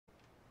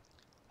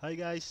Hi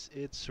guys,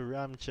 it's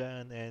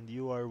Ramchan and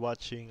you are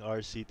watching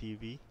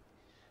RCTV.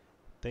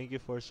 Thank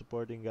you for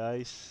supporting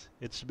guys.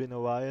 It's been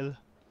a while.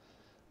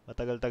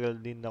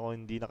 Matagal-tagal din ako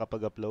hindi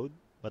nakapag-upload.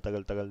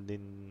 Matagal-tagal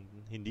din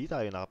hindi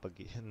tayo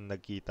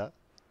nagkita.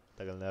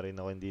 Tagal na rin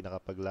ako hindi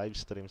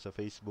nakapag-livestream sa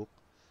Facebook.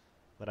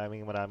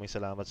 Maraming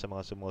salamat sa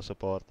mga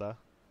sumusuporta.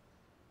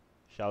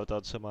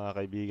 Shoutout sa mga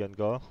kaibigan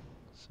ko,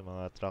 sa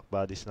mga truck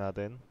buddies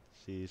natin.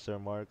 Si Sir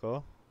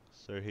Marco,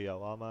 Sir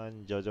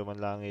Hiyawaman, Jojo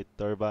Manlangit,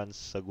 Turbans,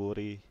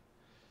 Saguri,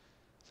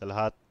 sa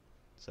lahat,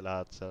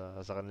 sa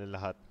kanilang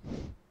lahat.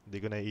 Hindi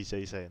ko na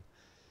isa-isahin.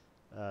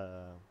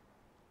 Uh,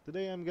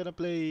 Today I'm gonna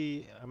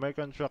play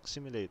American Truck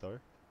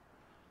Simulator.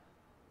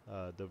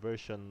 The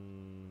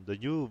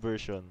new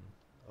version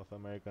of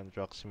American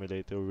Truck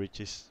Simulator,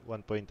 which is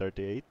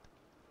 1.38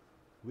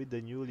 with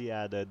the newly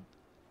added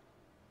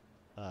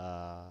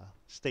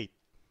state,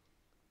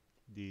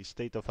 the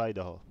state of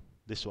Idaho.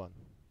 This one,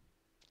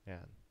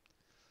 yeah.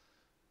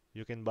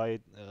 You can buy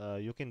it.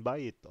 You can buy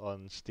it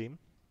on Steam,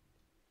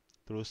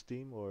 through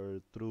Steam or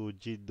through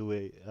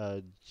G2A,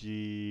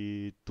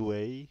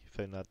 if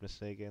I'm not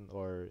mistaken,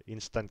 or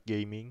Instant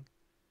Gaming.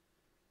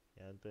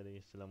 Yan, pwede nyo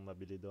silang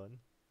mabili doon.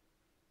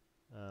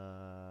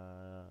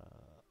 Uh,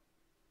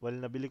 well,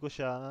 nabili ko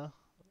siya.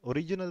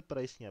 Original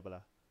price niya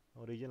pala.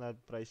 Original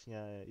price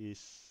niya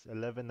is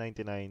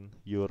 11.99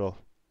 euro.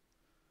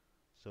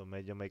 So,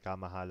 medyo may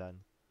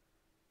kamahalan.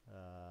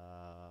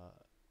 Uh,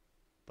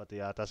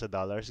 Pati yata sa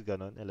dollars,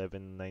 ganun,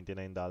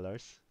 $11.99.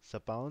 Sa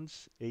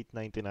pounds,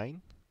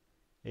 8.99.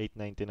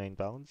 8.99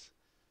 pounds.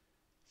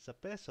 Sa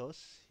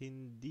pesos,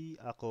 hindi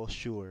ako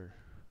sure.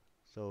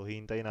 So,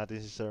 hintayin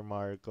natin si Sir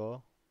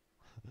Marco.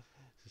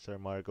 Si Sir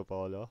Marco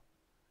Polo.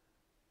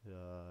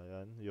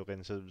 Yan. You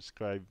can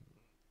subscribe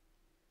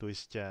to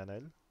his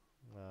channel.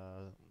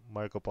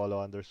 Marco Polo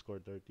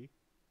 _30.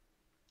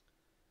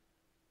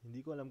 Hindi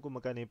ko alam kung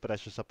magkano yung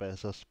presyo sa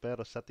pesos.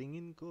 Pero sa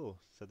tingin ko,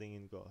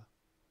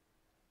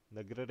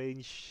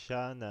 nagre-range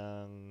siya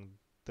ng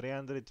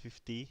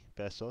 350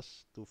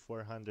 pesos to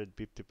 450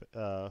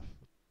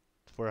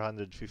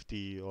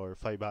 or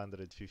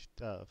 500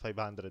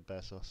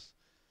 pesos.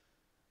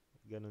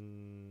 Ganun,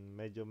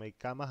 medyo may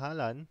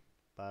kamahalan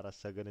para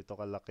sa ganito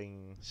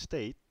kalaking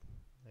state.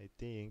 I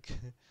think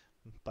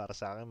para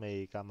sa akin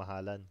may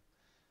kamahalan.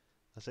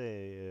 Kasi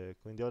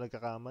kung hindi ako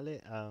nagkakamali,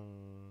 ang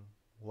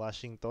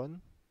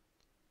Washington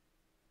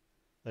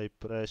ang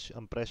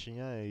presyo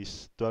niya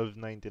is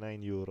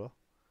 12.99 euro.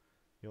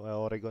 Yung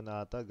Oregon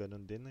ata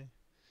ganun din eh.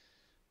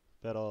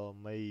 Pero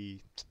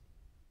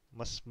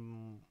mas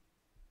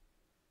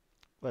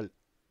well,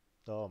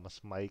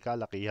 mas may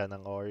kalakihan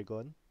ng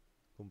Oregon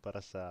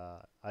kumpara sa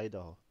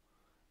Idaho.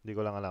 Hindi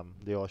ko lang alam,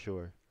 hindi ako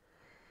sure.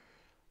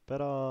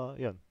 Pero,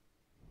 yun.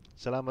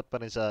 Salamat pa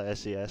rin sa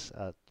SES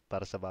at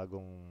para sa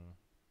bagong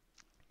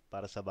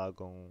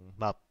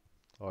map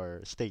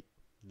or state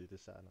dito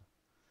sa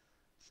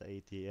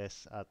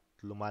ATS at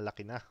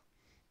lumalaki na.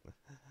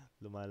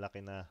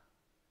 lumalaki na.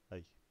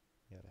 Ay,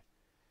 yari.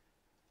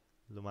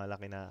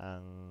 Lumalaki na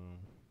ang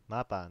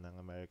mapa ng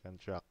American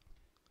Truck.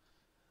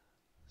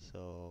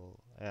 So,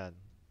 ayan.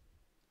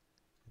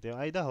 Ito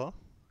yung Idaho.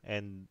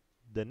 And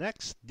the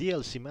next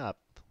DLC map,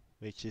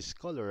 which is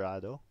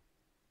Colorado,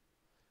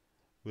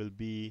 will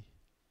be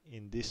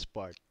in this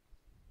part.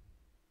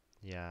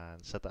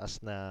 Yan, sa taas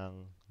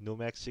ng New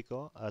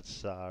Mexico at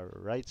sa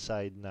right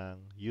side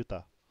ng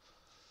Utah.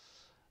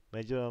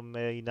 Medyo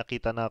may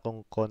nakita na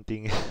akong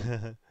konting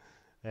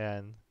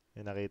ayan,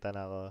 may nakita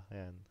na ako.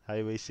 Ayan,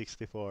 Highway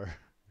 64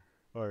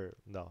 or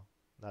no,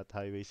 not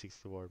Highway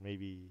 64,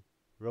 maybe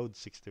Road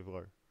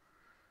 64.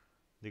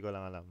 Hindi ko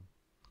lang alam.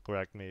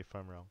 Correct me if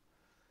I'm wrong.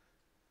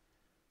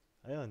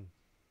 Ayun,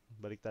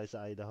 balik tayo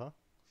sa Idaho.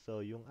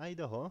 So, yung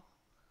Idaho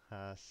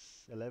has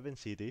 11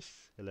 cities,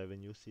 11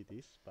 new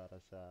cities para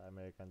sa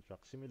American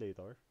Truck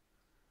Simulator.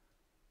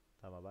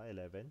 Tama ba?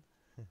 11?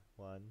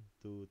 1,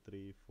 2,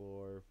 3,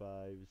 4,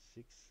 5,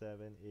 6,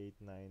 7, 8,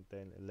 9,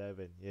 10,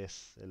 11.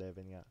 Yes,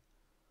 11 nga.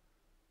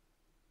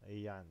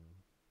 Ayan.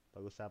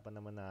 Pag-usapan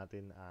naman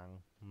natin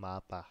ang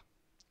mapa.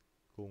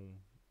 Kung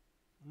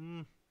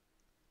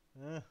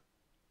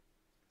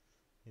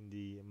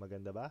hindi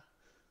maganda ba?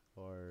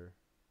 Or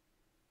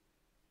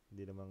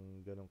hindi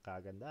naman ganun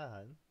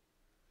kagandahan.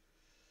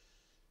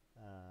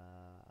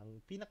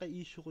 Ang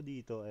pinaka-issue ko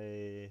dito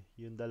ay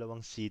yung dalawang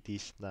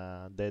cities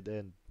na dead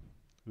end,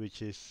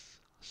 which is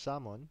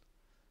Salmon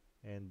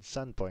and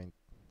Sunpoint.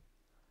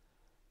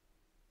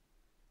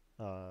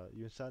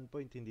 Yung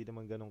Sunpoint hindi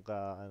naman ganun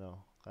ka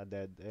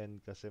dead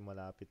end kasi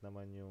malapit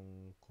naman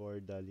yung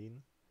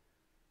Cordaline.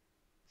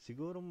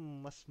 Siguro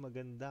mas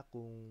maganda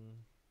kung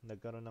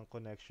nagkaroon ng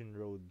connection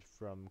road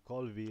from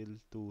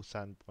Colville to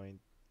Sandpoint.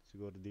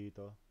 Siguro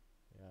dito.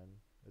 Yan.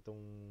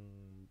 Itong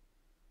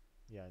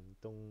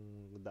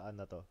daan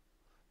na to.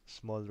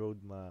 Small road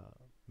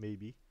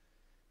maybe.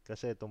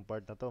 Kasi itong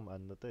part na to,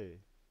 ano to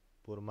eh.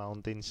 Puro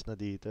mountains na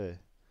dito eh.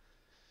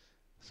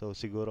 So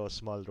siguro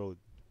small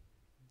road.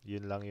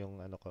 Yun lang yung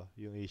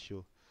yung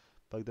issue.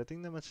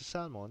 Pagdating naman sa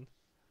Salmon,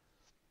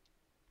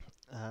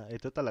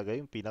 ito talaga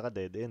yung pinaka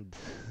dead end.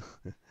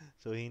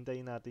 So,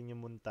 hintayin natin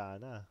yung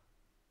Montana.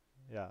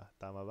 Yeah,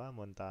 tama ba?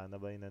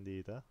 Montana ba yung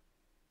nandito?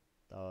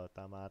 Oo,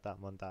 tama ata,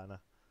 Montana.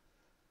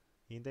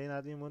 Hintayin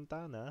natin yung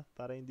Montana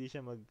para hindi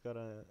siya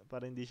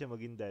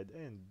maging dead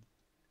end.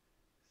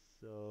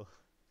 So,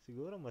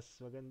 siguro mas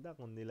maganda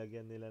kung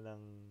nilagyan nila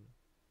ng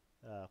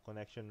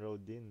connection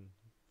road din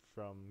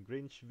from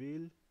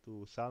Grinchville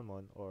to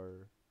Salmon o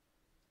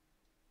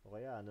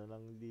kaya ano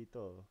lang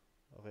dito.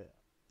 Okay,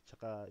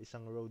 tsaka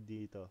isang road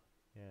dito.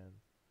 Yan.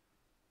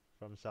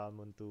 From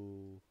Salmon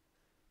to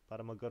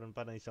para magkaroon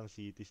pa ng isang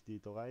cities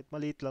dito. Kahit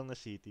maliit lang na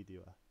city, di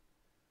ba?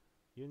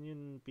 Yun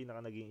yung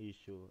pinaka naging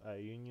issue.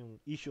 Yun yung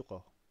issue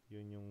ko.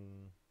 Yun yung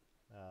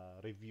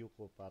review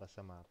ko para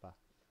sa mapa.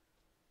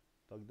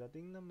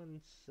 Pagdating naman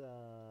sa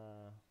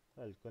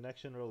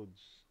connection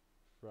roads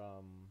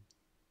from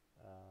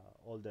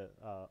all the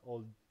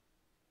old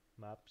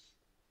maps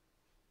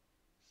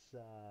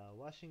sa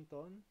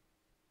Washington,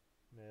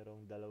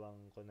 merong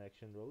dalawang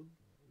connection road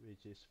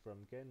which is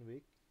from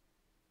Kenwick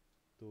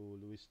to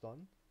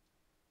Lewiston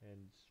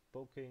and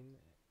Spokane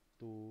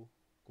to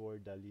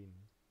Coeur d'Alene.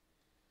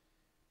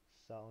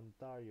 Sa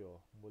Ontario,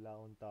 mula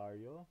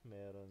Ontario,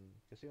 meron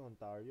kasi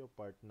Ontario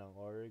part ng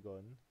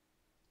Oregon.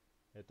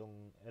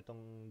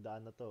 Etong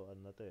daan na to,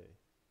 ano na to eh.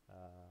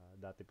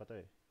 Dati pa to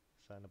eh.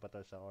 Sana pa to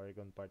sa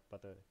Oregon part pa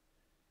to eh.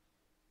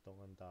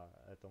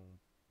 Etong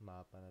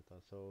mapa na to.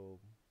 So,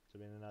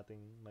 sabihin na natin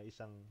may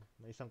isang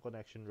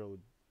connection road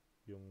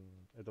yung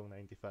itong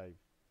 95.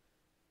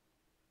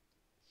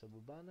 Sa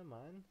baba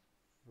naman,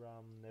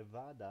 from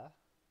Nevada,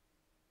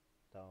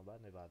 tama ba?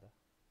 Nevada?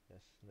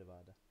 Yes,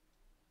 Nevada.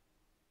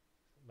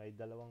 May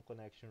dalawang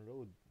connection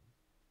road.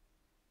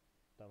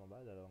 Tama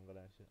ba? Dalawang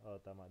connection. Oh,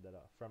 tama,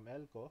 dalawa. From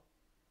Elko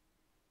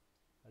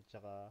at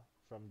saka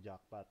from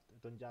Jackpot.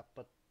 Itong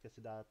Jackpot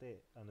kasi dati,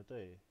 ano to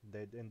eh,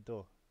 dead end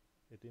to.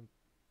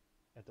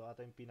 Ito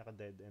ata yung pinaka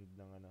dead end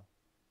ng ano,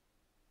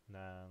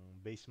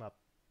 ng base map.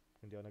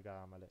 Hindi ako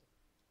nagkakamali.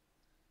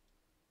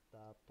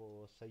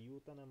 Tapos sa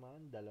Utah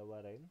naman, dalawa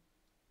rin,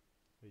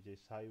 which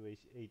is Highway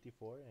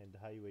 84 and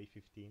Highway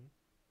 15.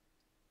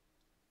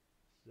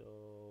 So,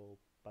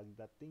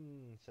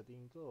 pagdating sa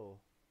tingin ko,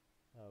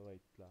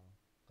 wait lang.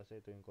 Kasi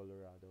ito yung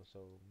Colorado.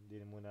 So, hindi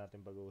na muna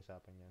natin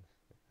pag-uusapan yan.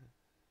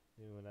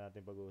 Hindi muna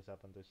natin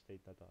pag-uusapan to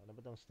state na to. Ano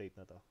ba tong state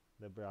na to?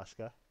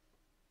 Nebraska?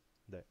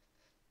 Hindi.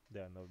 Hindi,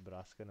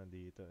 Nebraska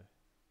nandito eh.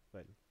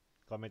 Well,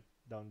 comment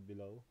down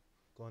below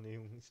kung ano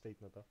yung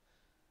state na to.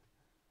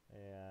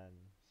 Ayan.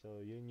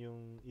 So, yun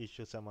yung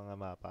issue sa mga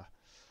mapa.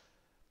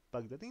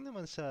 Pagdating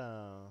naman sa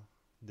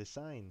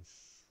design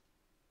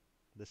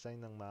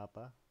ng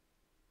mapa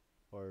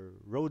or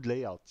road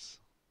layouts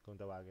kung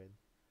tawagin.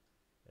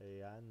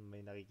 Ayan,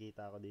 may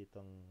nakikita ako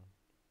ditong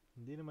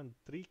hindi naman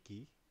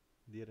tricky,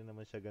 hindi rin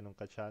naman siya ganun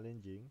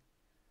ka-challenging,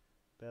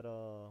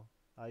 pero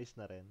ayos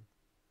na rin.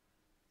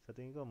 Sa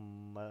tingin ko,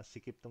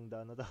 masikip tong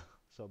daan na to.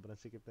 Sobrang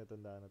sikip na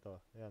itong daan na to.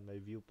 Ayan, may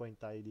viewpoint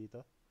tayo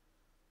dito.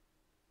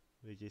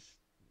 Which is,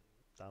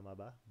 tama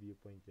ba?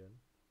 Viewpoint yun.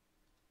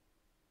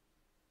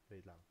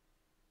 Wait lang.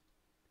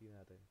 Tingnan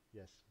natin.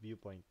 Yes,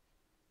 viewpoint.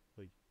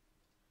 Uy.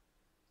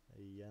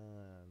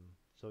 Ayan.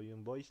 So,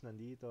 yung boys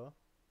nandito.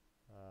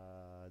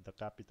 The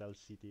capital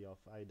city of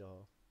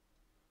Idaho.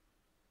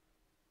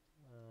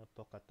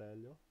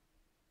 Pocatello.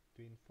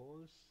 Twin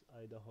Falls.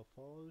 Idaho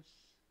Falls.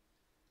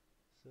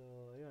 So,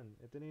 ayun.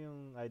 Ito na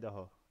yung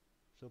Idaho.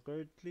 So,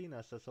 currently,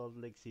 nasa Salt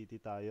Lake City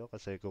tayo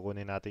kasi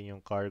kukunin natin yung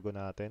cargo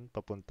natin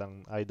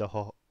papuntang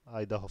Idaho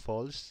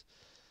Falls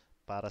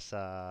para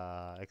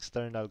sa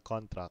external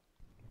contract,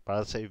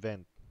 para sa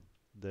event,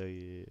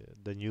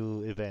 the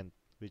new event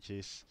which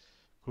is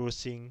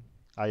Cruising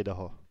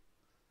Idaho.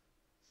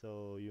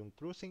 So, yung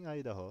Cruising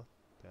Idaho,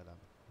 kaya lang,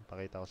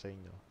 pakita ko sa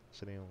inyo.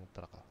 Saan yung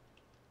truck ko?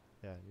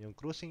 Yan, yung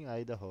Cruising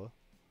Idaho.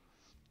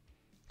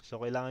 So,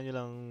 kailangan nyo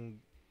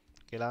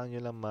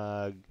lang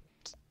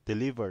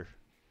mag-deliver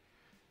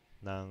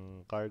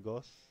ng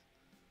cargos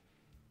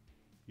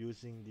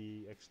using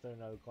the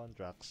external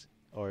contracts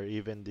or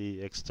even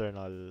the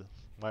external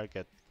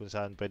market kung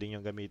saan pwede nyo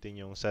gamitin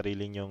yung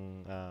sarili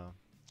nyong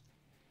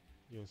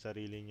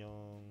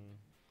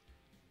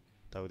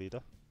tawag dito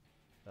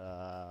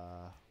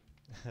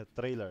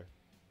trailer.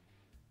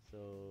 So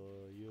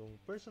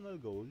yung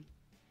personal goal,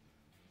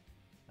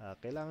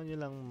 kailangan nyo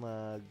lang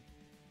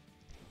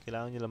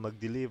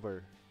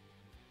mag-deliver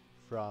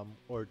from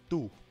or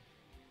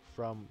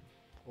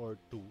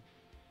to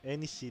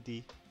any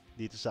city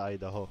dito sa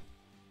Idaho.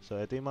 So,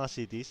 ito yung mga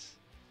cities.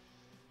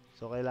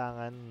 So,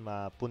 kailangan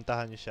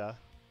mapuntahan nyo siya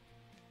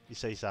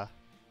isa-isa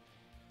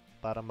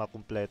para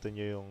makumpleto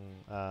nyo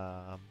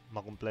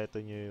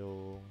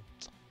yung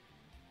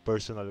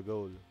personal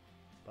goal.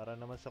 Para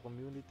naman sa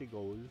community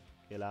goal,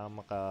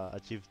 kailangan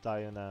maka-achieve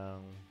tayo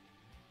ng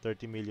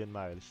 30 million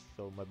miles.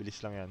 So,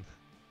 mabilis lang yan.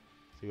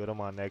 Siguro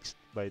by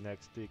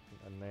next week,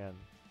 ano na yan,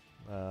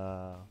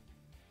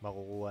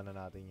 makukuha na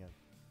natin yan.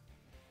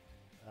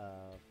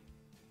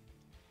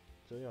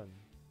 So yun,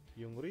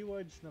 yung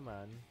rewards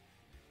naman,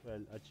 well,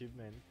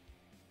 achievement,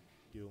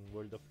 yung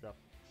World of Trucks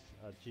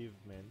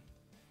achievement,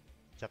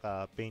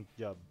 tsaka paint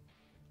job.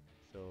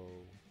 So,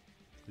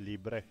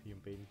 libre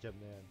yung paint job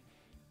na yan.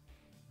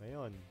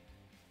 Ngayon,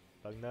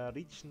 pag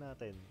na-reach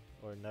natin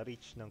or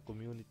na-reach ng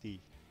community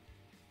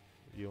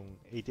yung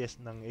ATS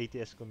ng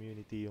ATS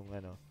community yung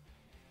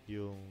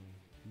yung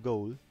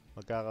goal,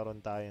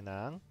 magkakaroon tayo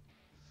ng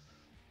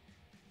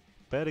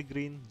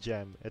Peregrine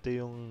Gem. Ito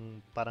yung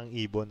parang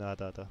ibon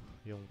ata to.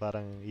 Yung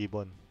parang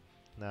ibon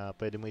na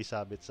pwede mo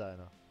isabit sa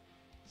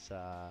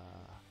sa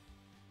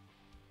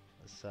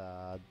sa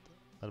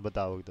ano ba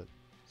tawag doon?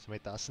 Sa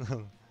may taas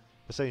ng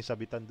basta yung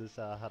sabitan doon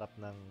sa harap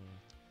ng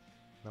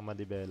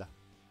Manibela.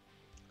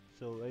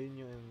 So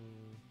ayun yung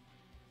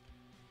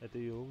ito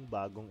yung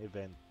bagong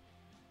event.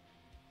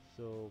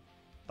 So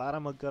para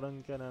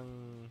magkaroon ka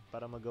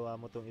para magawa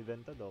mo tong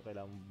event na do,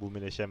 kailangan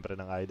bumili syempre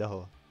ng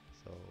Idaho.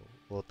 So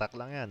utak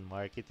lang yan,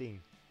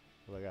 marketing.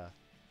 Kumbaga,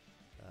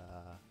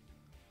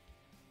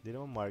 di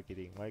naman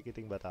marketing.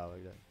 Marketing ba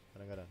tawag doon?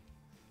 Parang ganun.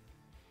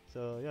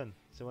 So yun,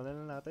 simulan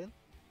na natin.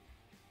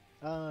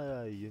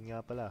 Yun nga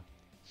pala.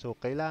 So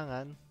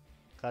kailangan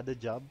kada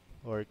job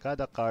or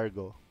kada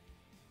cargo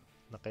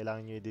na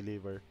kailangan nyo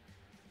i-deliver,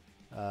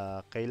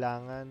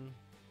 kailangan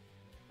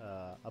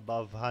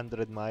above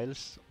 100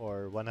 miles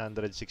or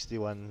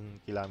 161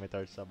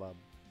 kilometers above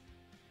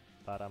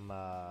para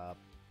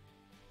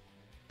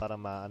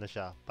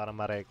para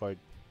ma-record.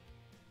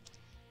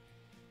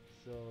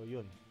 So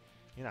yun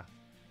na.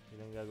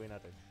 Yun ang gagawin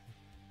natin.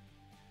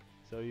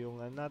 So yung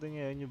natin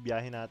ngayon, yung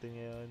biyahe natin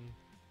ngayon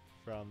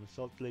from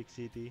Salt Lake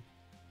City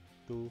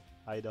to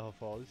Idaho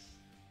Falls.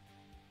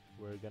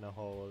 We're gonna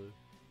haul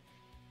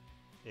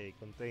a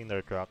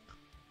container truck.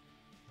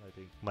 I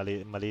think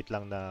maliit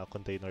lang na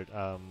container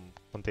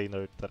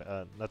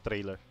na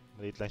trailer.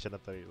 Maliit lang siya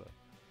na trailer.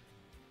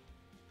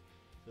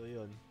 So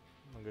yun,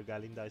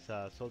 manggagaling tayo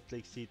sa Salt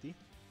Lake City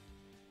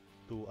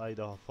to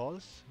Idaho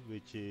Falls,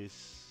 which is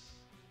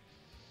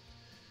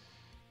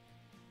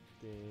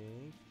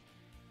think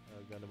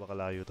gaano ba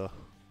kalayo to?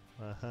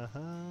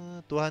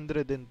 202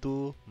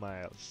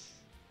 miles.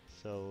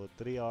 So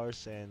 3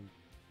 hours and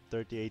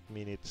 38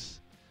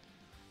 minutes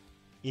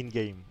in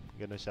game.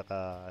 Ganun siya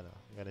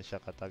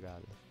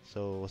katagal.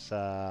 So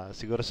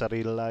siguro sa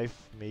real life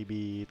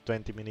maybe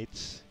 20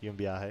 minutes yung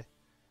biyahe.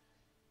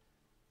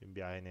 Yung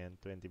biyahe na yan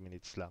 20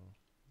 minutes lang.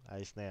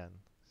 Ayos na yan.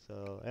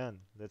 So ayan,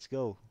 let's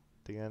go.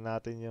 Tingnan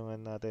natin yung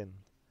natin.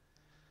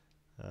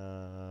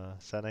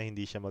 Sana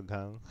hindi siya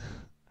maghang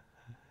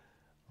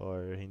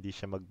or hindi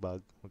siya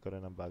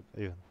magkaroon ng bug.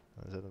 Ayun.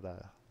 Saan na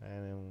tayo?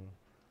 Ayan yung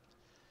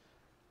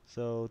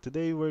so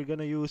today we're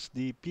gonna use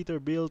the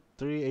Peterbilt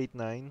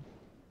 389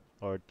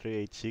 or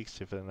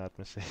 386 if I'm not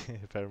mistaken,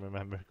 if I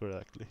remember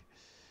correctly.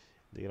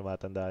 Hindi ko na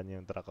matandaan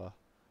yung truck ko.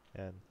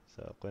 Ayan.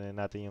 So kunin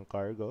natin yung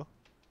cargo.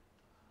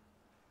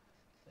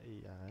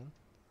 Ayan.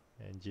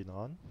 Engine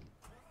on.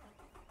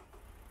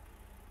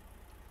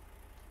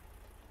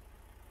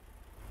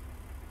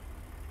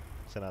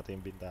 Saan natin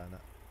yung bintana?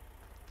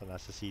 Ito,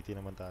 nasa city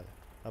naman tayo.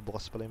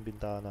 Bukas pala yung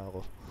bintana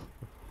ako.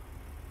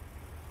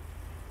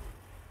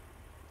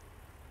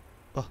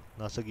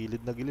 Nasa gilid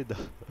na gilid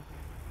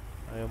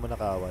Ayaw mo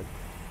nakawad.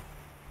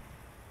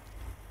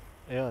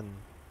 Ayun.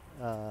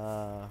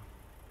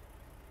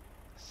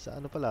 Sa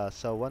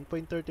sa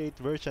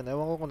 1.38 version,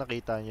 ewan ko kung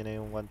nakita nyo na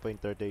yung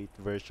 1.38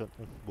 version.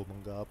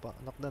 Bumangga pa.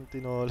 Anak ng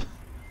tinola.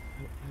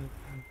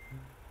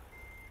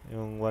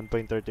 Yung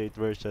 1.38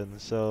 version.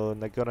 So,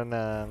 nagkaroon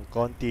ng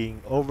konting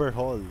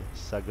overhaul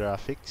sa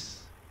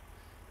graphics.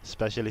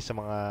 Especially sa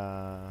mga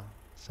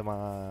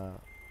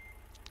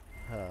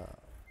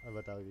ano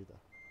ba tawag dito?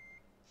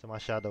 Sa mga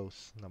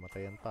shadows.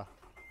 Namatayan pa.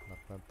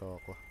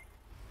 Naknanto ako.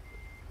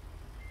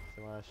 Sa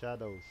mga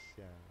shadows.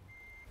 Yan.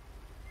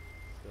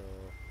 So,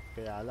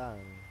 kaya lang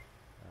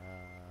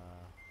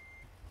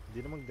hindi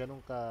naman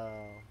ganun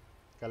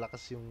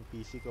kalakas yung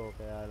PC ko.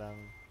 Kaya lang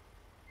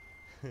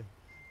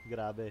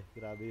grabe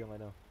yung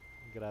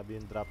grabe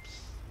yung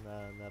drops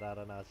na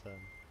nararanasan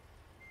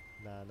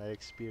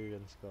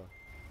na-experience ko.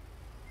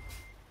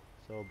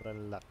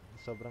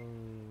 Sobrang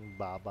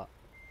baba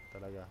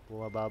talaga.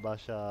 Bumababa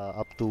siya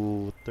up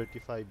to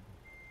 35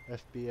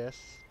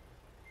 FPS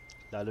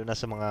lalo na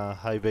sa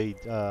mga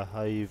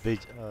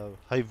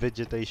high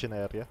vegetation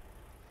area.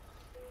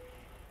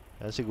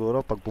 Siguro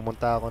pag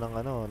pumunta ako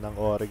ng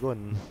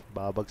Oregon,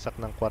 babagsak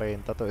ng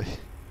 40 to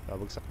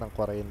babagsak ng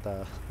 40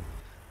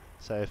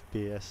 sa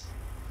FPS.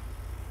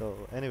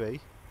 So anyway,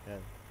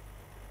 yan.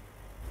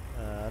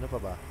 Ano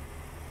pa ba?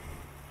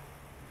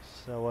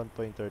 Sa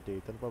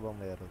 1.38, ano pa bang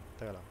meron?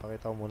 Teka lang,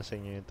 pakita ko muna sa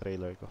inyo yung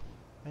trailer ko.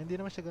 Hindi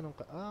naman siya ganun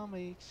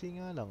may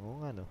iksi nga lang.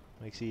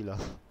 May iksi lang.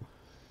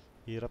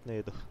 Hirap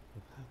na ito.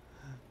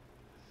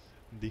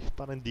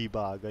 Parang di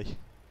bagay.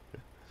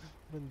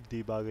 Parang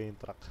di bagay yung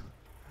truck.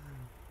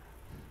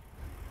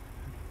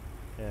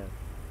 Yan.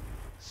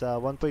 Sa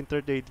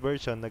 1.38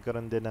 version,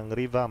 nagkaroon din ng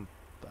revamp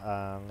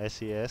ang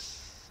SES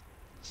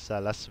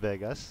sa Las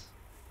Vegas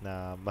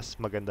na mas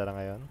maganda na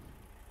ngayon.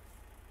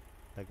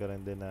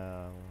 Nagkaroon din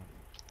ng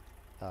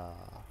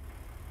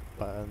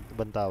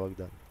bang tawag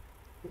doon?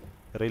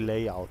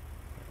 Relayout.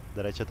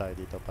 Diretso tayo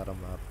dito para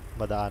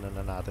madaanan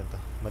na natin to.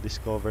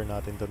 Ma-discover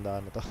natin tong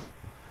daan na to.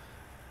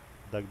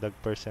 Dagdag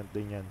percent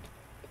din yan.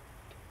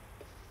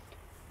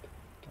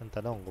 Ang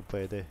tanong kung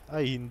pwede.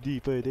 Ay, hindi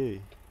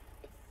pwede.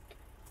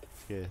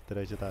 Sige,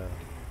 diretso tayo.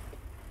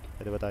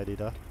 Pwede ba tayo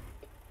dito?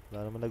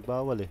 Wala naman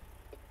nagbawal eh.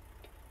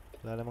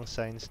 Wala namang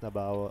signs na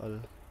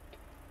bawal.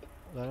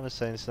 Wala namang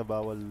signs na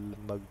bawal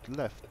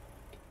mag-left.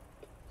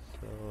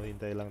 So,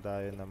 hintay lang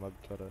tayo na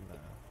magkaroon na.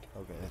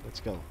 Okay,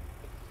 let's go.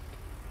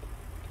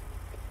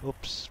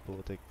 Oops,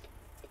 putik.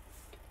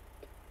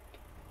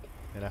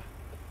 Yan na.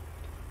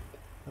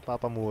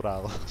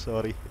 Napapamura ako.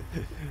 Sorry.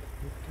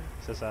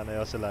 Sasanay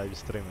ako sa live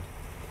stream.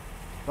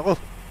 Naku!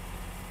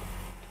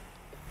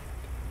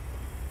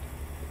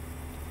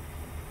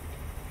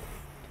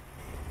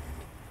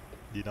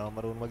 Di na ako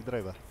marunong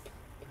mag-drive ah.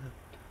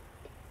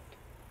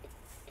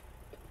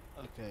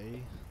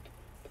 Okay.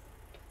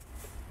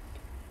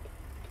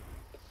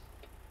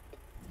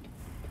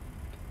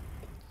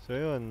 So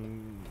yun,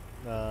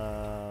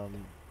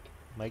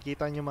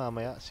 makikita nyo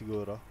mamaya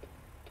siguro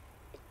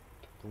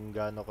kung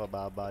gaano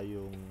kababa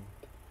yung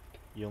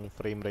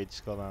frame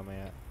rates ko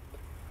mamaya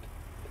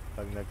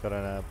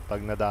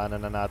pag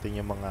nadaanan na natin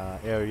yung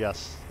mga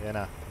areas.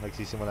 Ayan na,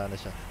 nagsisimula na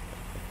siya.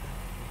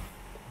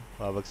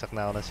 Babagsak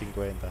na ako ng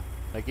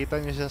 50.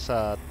 Nakita nyo siya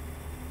sa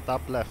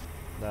top left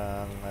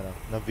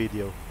ng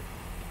video.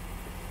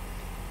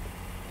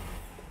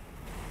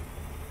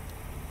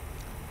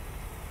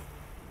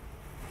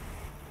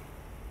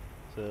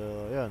 So,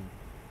 yun.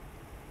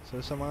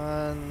 So, sa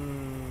mga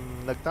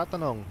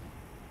nagtatanong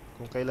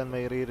kung kailan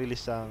may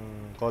re-release ang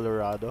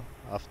Colorado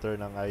after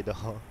ng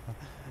Idaho.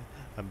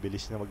 Ang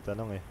bilis na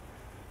magtanong eh.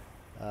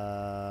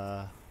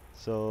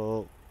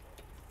 So,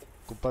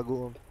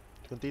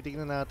 kung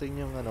titignan natin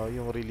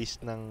yung release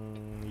ng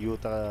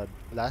Utah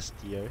last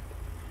year.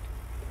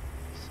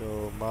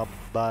 So, mga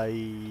by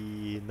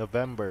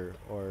November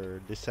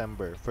or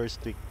December,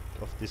 first week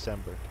of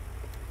December.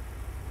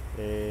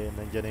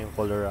 Nandiyan na yung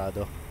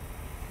Colorado.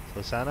 So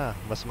sana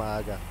mas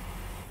maaga.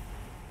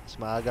 Mas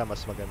maaga,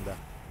 mas maganda.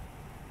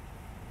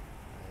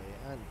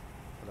 Ayan.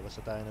 Palabas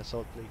na tayo ng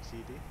Salt Lake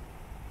City.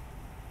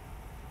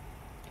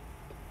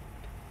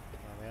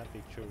 Mamaya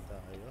picture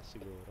tayo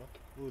siguro.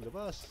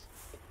 Labas!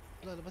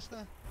 Wala, labas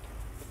na.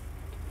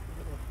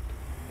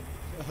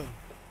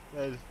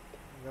 Well,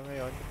 hanggang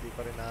ngayon, hindi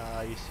pa rin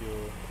naaayos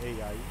yung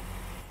AI.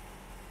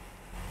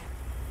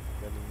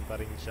 Ganun pa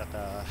rin siya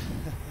ka...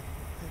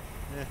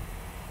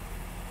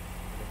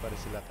 pa rin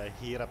sila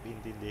kahirap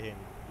intindihin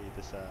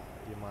dito sa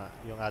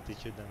yung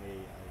attitude ng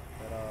AI.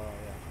 Pero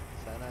yeah,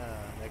 sana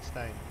next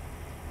time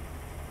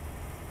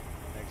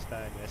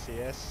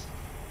ATS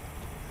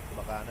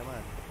baka naman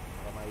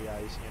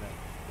maiayos nyo na.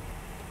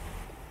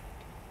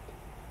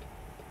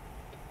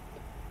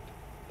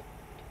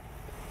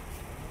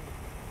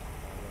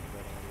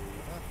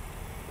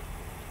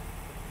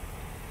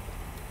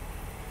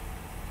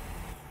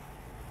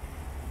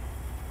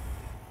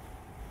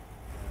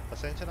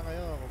 Pasensya na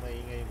kayo kung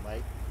maingay yung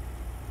mic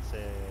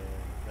kasi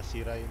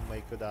nasira yung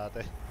mic ko dati.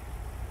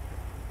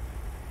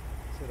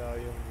 Sira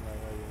yung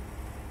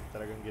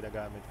talagang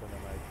ginagamit ko na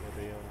mic.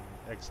 Ito yung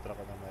extra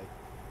ko na mic.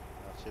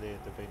 Actually,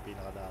 ito pa yung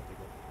pinakadati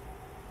ko.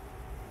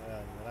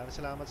 Ayan, maraming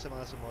salamat sa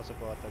mga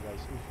sumusuporta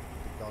guys.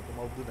 Tignan ko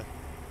tumawag dun ah.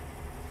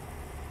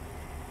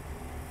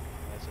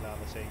 Maraming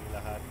salamat sa inyo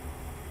lahat.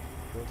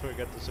 Don't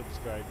forget to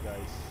subscribe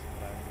guys.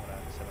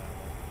 Maraming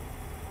salamat.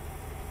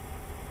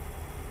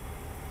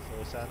 So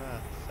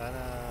sana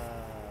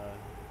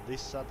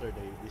this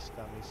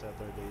coming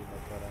Saturday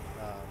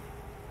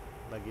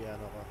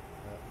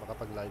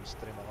makapag live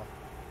stream ako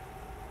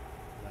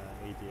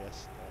ng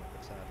ATS.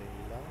 Buksan natin yung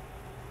ilaw.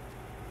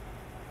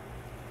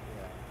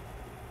 Yeah.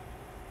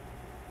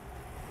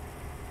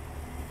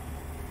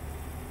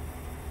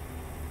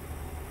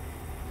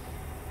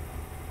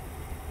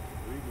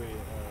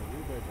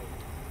 Riverboat.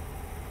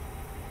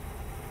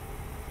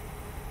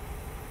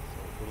 So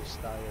cruise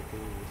tayo to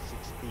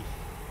 60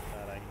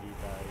 para hindi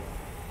tayo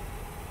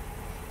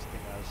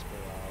 60 miles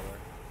per hour.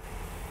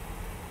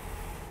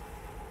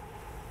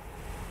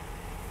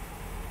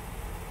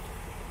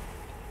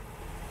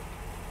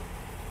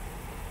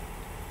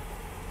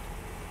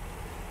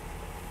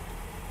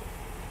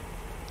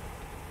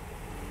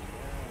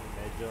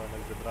 Medyo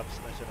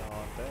nagda-drops na siya ng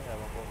konti.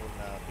 Ewan ko kung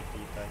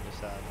nakikita nyo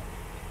sa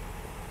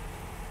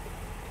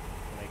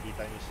kung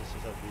nakikita nyo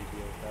sa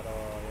video. Pero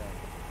yan,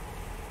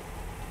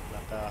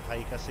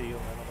 naka-high kasi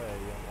yung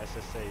yung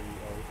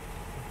SSAO.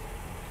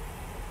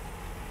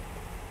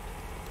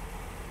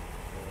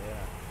 So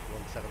yan,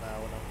 wagsak na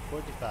ako ng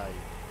 45.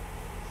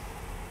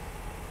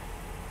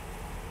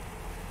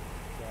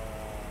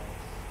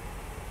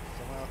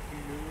 Sa mga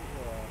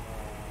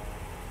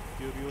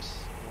curious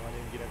kung ano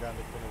yung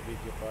ginagamit ko ng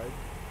video card,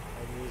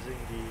 I'm using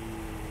the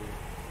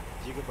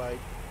Gigabyte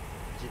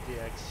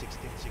GTX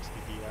 1660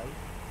 Ti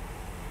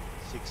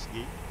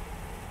 6GB.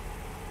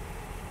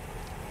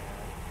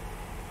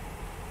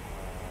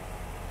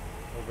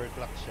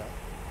 Overclock siya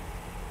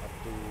up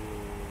to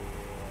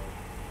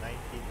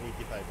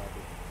 1985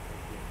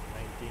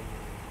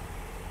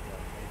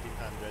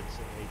 1900s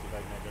and 85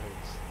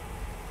 megahertz.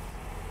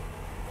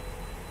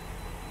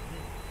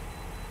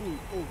 pull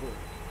over.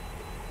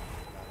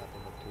 Kailangan natin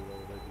mag-pull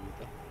over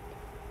dito.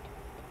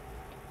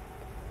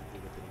 Hindi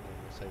ko tinignan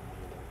yung side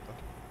mirror ko.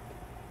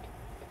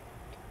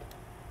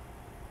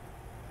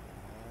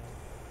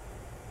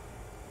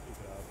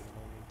 Grabe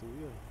naman yung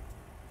 2 yun.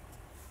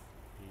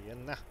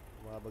 Yan na.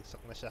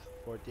 Bumabagsak na siya.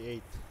 48.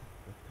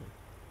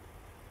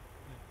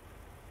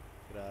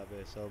 Grabe,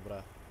 sobra.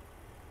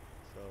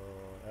 So,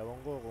 ewan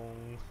ko kung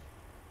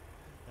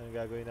anong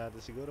gagawin natin.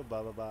 Siguro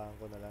bababaan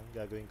ko na lang.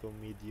 Gagawin ko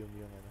medium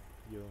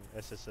yung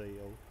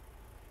SSIO.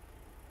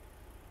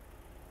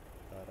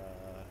 Para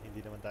hindi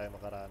naman tayo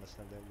makaranas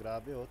ng ganyan.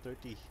 Grabe oh,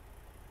 30.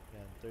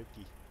 Yan,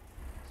 30.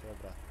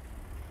 Sobra.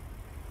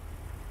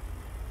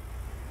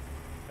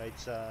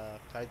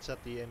 Kahit sa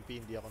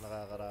TMP hindi ako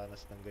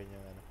nakakaranas ng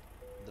ganyang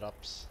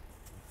drops.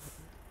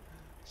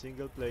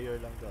 Single player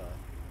lang to ah.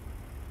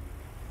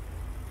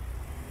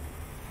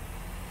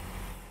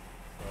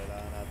 So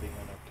kailangan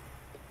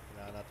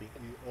nating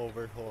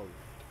i-overhaul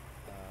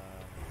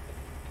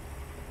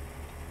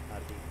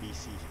ating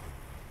PC.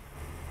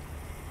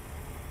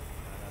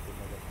 Kailangan natin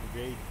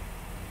mag-upgrade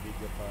ng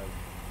video card.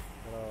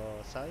 Pero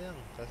sayang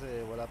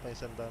kasi wala pa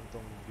isang daan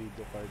tong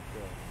video card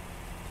ko.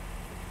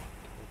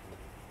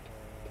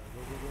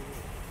 Go.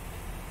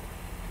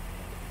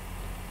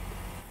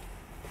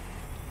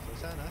 So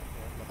sana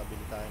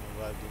makabili tayo ng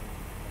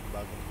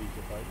bagong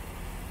video card.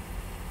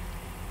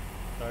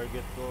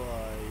 Target ko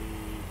ay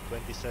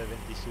 2070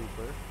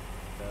 Super,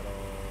 pero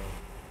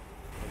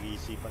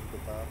nag-iisipan ko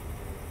pa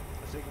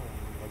kasi kung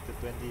magta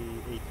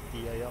 2080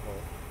 Ti ako,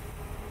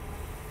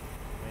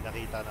 may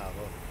nakita na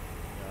ako.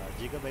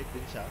 Gigabyte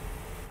din siya,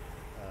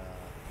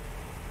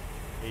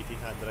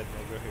 1800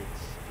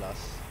 MHz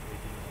plus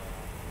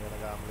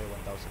nag-aamlay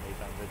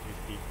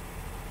 1850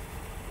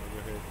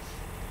 MHz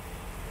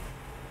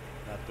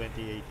na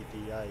 2080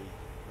 Ti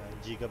na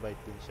gigabyte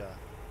din siya.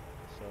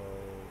 So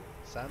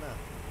sana,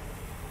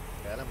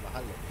 kaya lang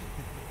mahal eh.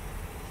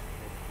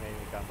 may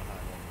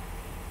kamahalan.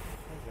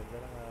 Ay, ganda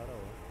ng araw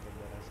oh.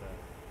 Ganda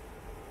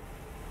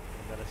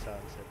na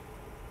sunset.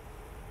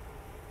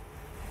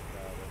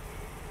 Grabe,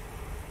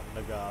 ang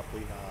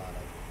nag-aapoy na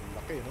araw.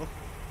 Laki no?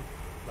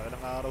 Laki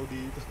ng araw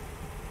dito.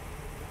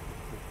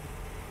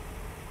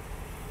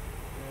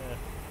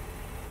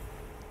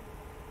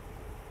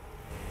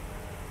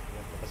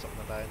 Pasok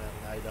na tayo ng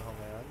Idaho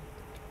ngayon.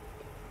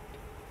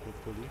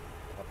 Hopefully,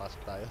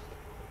 makapasok tayo.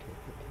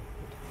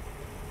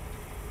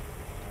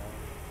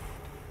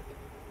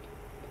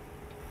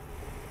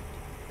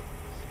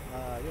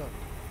 Yun.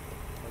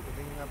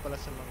 Pagdating nga pala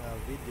sa mga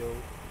video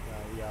na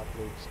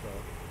i-uploads ko,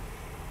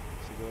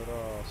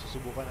 siguro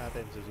susubukan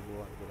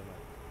ko naman.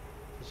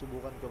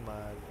 Susubukan ko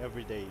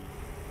everyday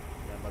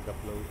na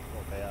mag-upload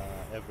o kaya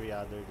every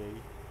other day.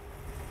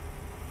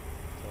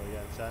 So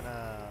yan,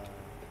 sana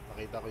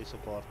makita ko yung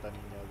suporta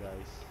ninyo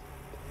guys,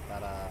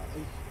 para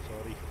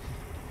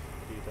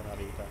hindi ko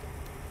nakita,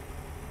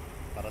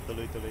 para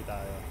tuloy-tuloy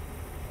tayo.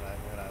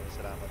 Maraming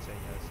salamat sa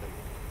inyo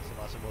sa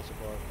mga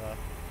sumusuporta.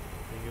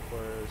 Thank you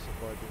for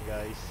supporting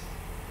guys,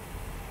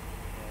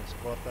 and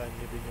supportan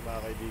nyo din yung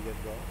mga kaibigan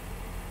ko,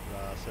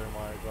 Sir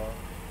Marco,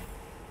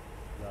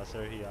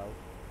 Sir Hiao.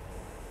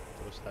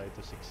 Cruise tayo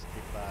to 65,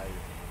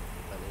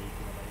 total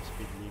 80 naman yung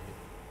speed limit.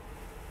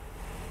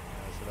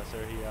 Sila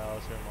Sir Hiao,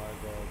 Sir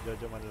Margo,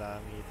 Jojo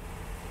Manlangit.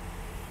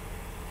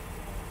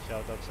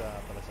 Shoutout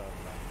para sa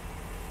kanila.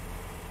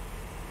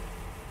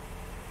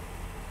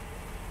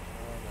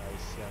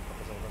 Nice. Yan,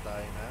 papasok na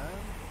tayo ng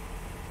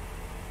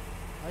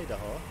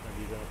Idaho.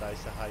 Nandito na tayo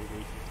sa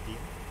Highway 15,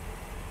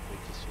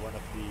 which is one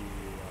of the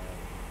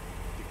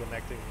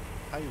connecting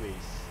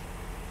highways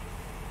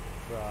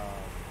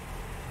from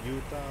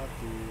Utah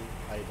to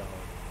Idaho.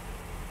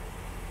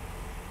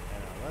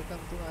 And welcome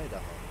to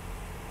Idaho.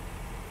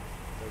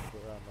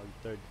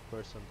 Mag-third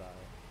person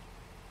tayo.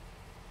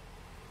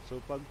 So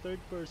pag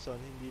third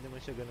person, hindi naman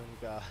siya ganun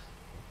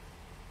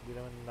hindi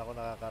naman ako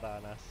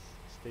nakakaranas.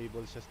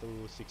 Stable siya to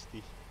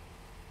 60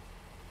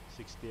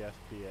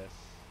 FPS.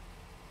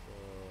 So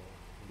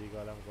hindi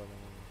ko alam kung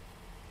anong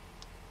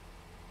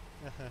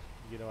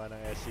ginawa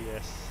ng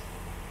SES.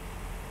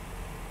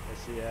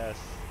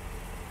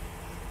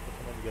 Ba't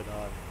naman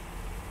ganon?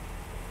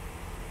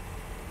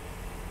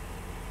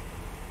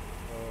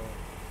 So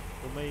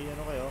kung may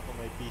kung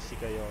may PC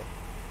kayo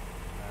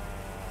na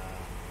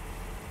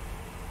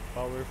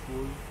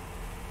powerful,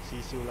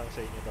 sisiw lang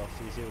sa inyo to.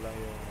 Sisiw lang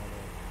yung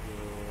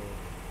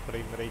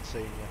frame rate sa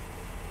inyo.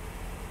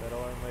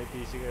 Pero kung may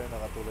PC kayo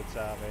na katulad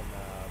sa akin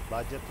na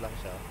budget lang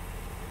siya,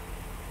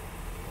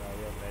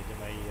 yun, medyo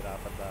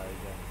mahihirapan tayo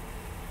dyan.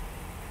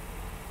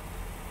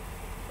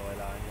 So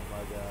kailangan nyo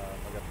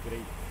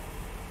mag-upgrade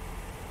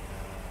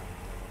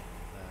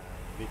na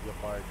video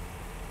card,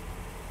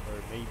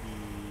 or maybe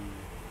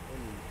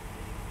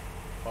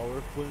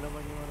powerful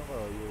naman yung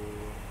tawag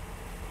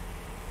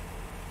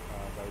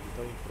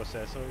dito, yung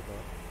processor ko.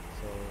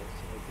 So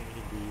I think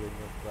hindi yun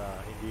yung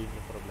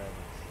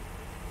problema.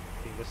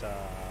 Tingin ko sa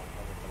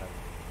talaga.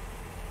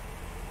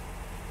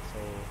 So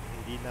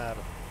hindi na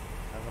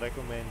Ang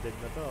recommended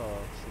na to,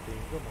 sa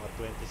tingin ko, mga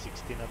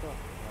 2060 na to.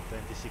 Mga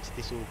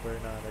 2060 super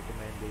na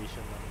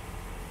recommendation ng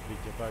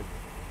video card.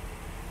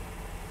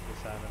 So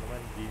sana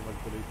naman, hindi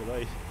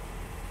magtuloy-tuloy.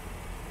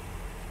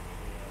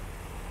 Ayan.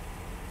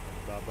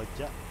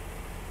 Nagbabadya.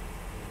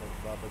 May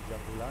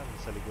nagbabadyang ulan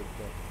sa likod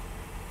ko.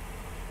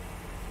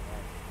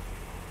 Ayan.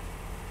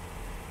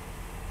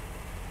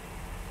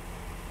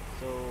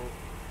 So,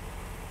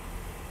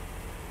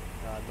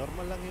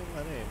 normal lang yung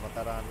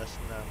makaranas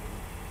ng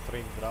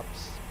frame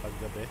drops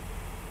paggabi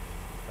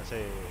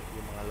kasi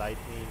yung mga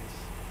lightnings,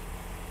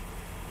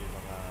 yung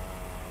mga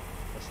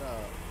basta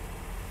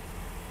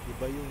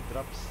iba yung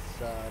drops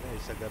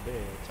sa gabi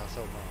at saka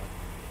sa umaga.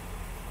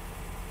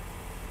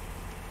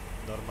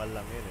 Normal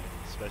lang yun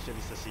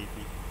especially sa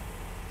city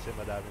kasi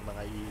madaming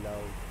mga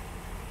ilaw.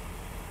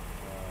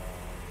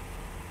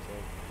 So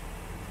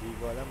hindi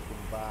ko alam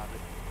kung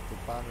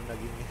paano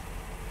naging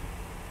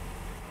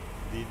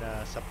hindi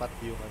na sapat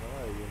yung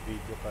yung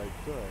video card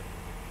ko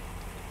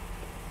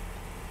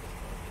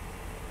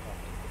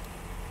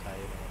kaya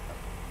naman tap.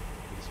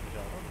 Bilis mo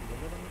siya.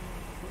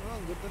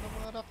 Ang ganda ng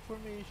mga rock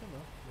formation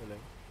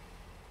galing.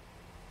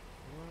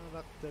 Yung mga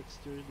rock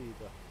texture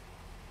dito.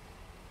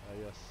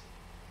 Ayos.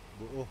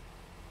 Buo.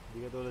 Hindi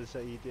ka tulad sa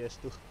ATS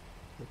 2.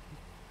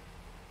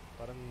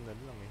 Parang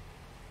lang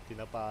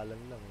tinapalan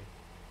lang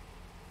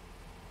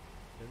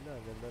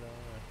Ganda na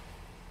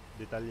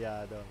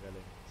detalyado, ang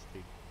galing.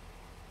 Stick.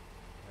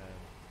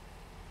 Ayan.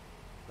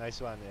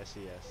 Nice one,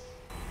 SES.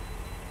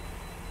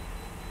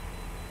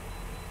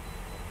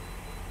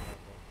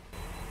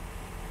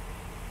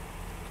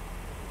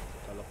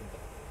 Kala ko ba?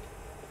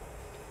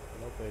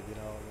 Wala, pwede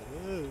na ako.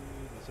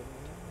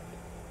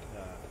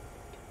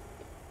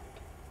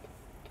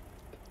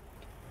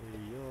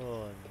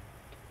 Ayun.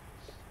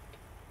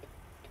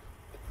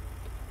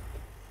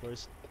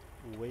 First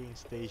weighing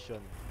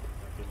station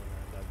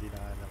na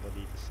dinaanan ko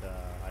dito sa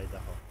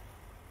Idaho.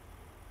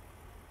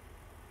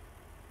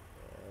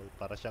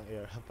 Para siyang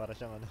para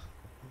siyang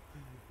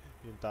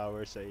yung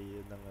tower sa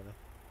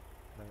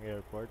ng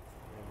airport,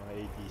 yung mga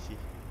ATC.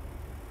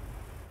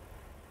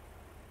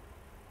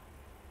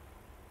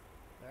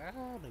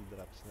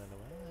 Nag-drops na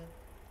naman.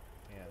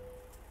 Ayan.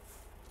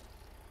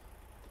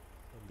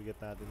 Ang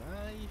bigat natin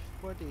ay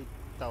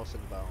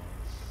 48,000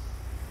 pounds.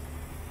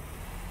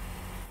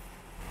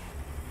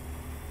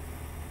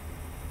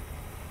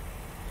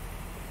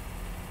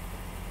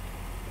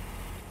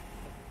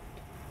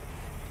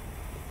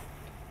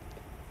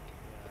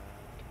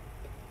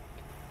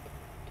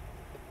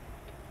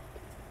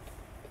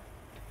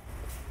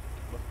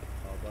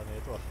 Haba na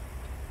ito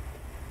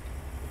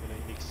Ito na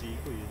yung iniksi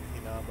ko, yun yung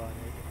hinaba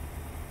na ito.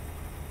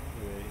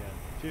 Anyway, yan.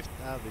 5th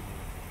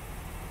Avenue.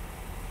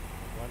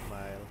 1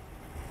 mile.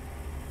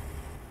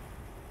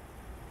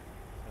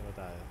 Saan ba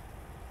tayo?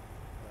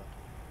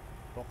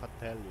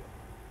 Pocatello.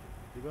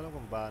 Hindi ko alam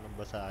kung paano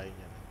basahin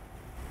yan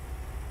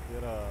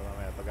pero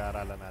mamaya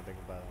pag-aaralan natin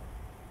kung paano.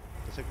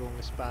 Kasi kung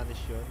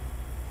Spanish yun,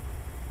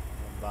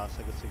 ang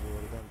basa ko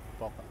siguro doon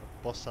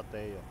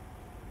Posateo.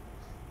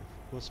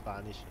 Kung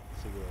Spanish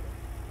siguro.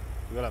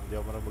 Hindi ko alam, hindi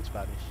ako marunong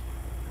mag-Spanish.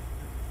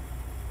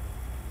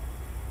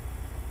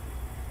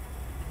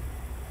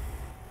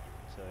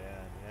 So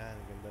yan,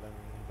 ganda ng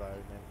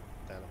environment.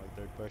 Tayo mag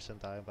third person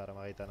tayo para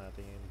makita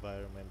natin yung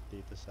environment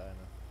dito sa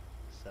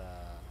sa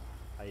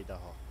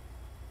Idaho.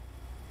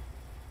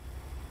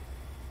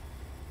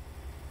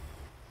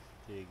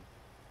 Tig.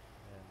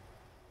 Ayan.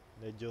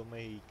 Medyo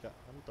may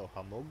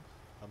hamog?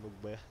 Hamog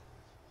ba yan?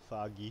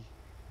 Foggy.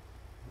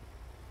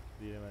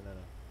 Hindi naman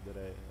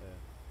dire.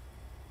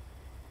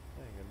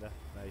 Ay, ganda.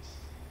 Nice.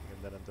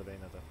 Ganda ng tulay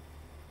na to.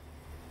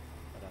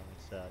 Parang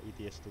sa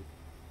ATS 2.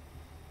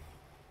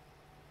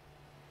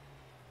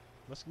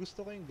 Mas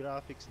gusto ko yung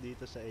graphics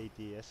dito sa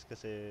ATS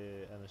kasi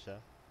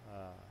siya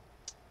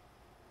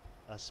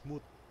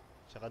smooth.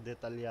 Tsaka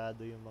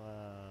detalyado yung mga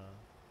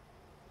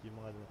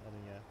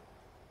niya.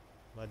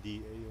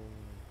 Yung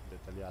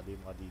detalyado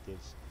yung mga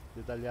details.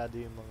 Detalyado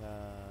yung mga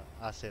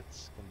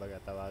assets,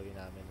 kumbaga tawagin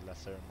namin nila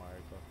Sir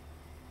Marco.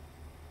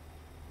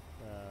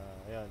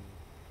 Ayun.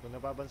 Kung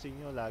napapansin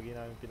nyo, lagi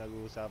namin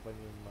pinag-uusapan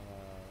yung mga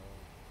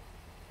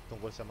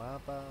tungkol sa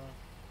mapa.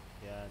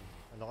 Yan.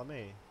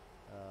 Kami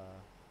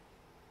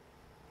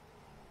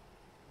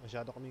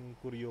masyado kaming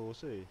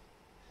kuryoso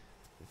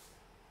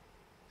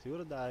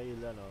siguro dahil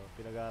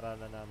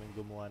pinag-aaralan namin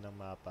gumawa ng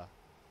mapa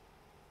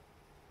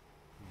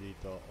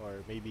dito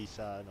or maybe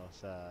sa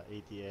sa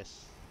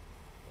ATS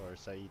or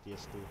sa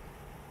ATS 2.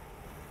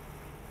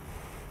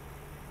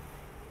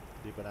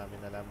 Hindi pa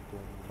namin alam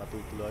kung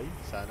matutuloy.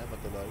 Sana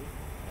matuloy.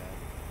 Ayan.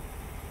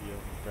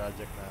 Yung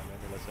project namin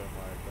nila Sir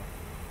Marco.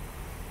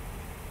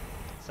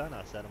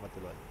 Sana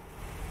matuloy.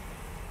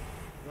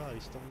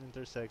 Ayos tong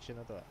intersection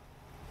na to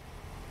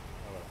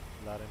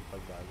wala rin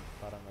pagbago.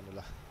 Parang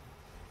lang.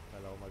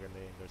 Kala ko maganda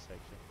yung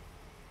intersection.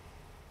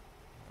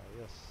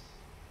 Ayos.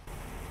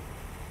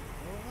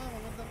 Oo nga,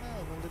 maganda nga.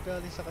 Kung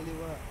galing sa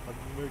kaliwa,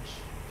 mag-merge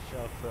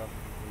siya from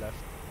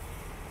left.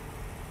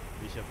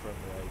 Hindi siya from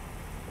right.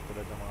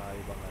 Katulad ng mga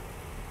ibang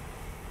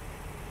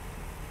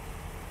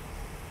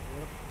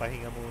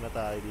Pahinga muna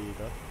tayo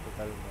dito.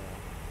 Total na.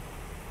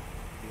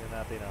 Tingnan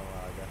natin ang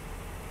umaga.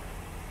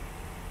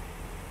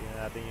 Tingnan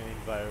natin yung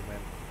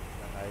environment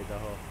ng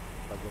Idaho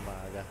pag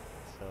umaga.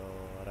 So,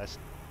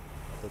 rest.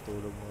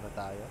 Matutulog muna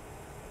tayo.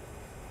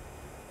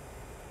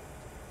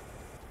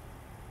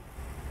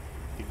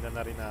 Tingnan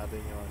na rin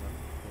natin yung ano,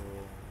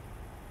 kung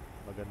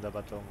maganda ba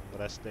tong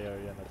rest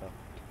area na to.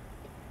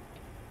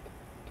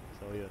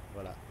 So yun,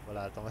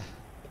 wala tong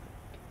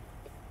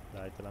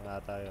dahil ito lang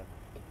ata yun.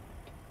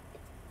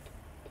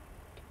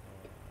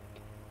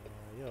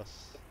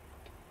 Ayos.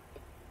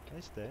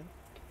 Nice din.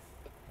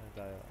 Ano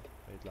tayo?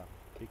 Wait lang.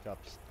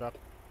 Pickups,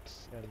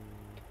 trucks, and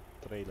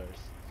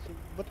trailers. So,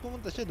 ba't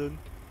pumunta siya dun?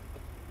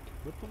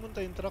 Ba't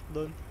pumunta yung truck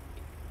dun?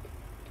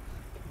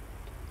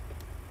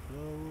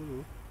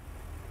 Hello?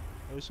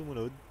 Ay,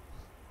 sumunod.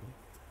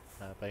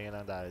 Pahinga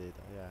lang tayo dito.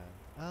 Ayan.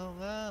 Oo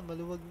nga,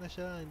 maluwag na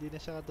siya. Hindi na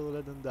siya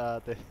katulad ng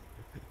dati.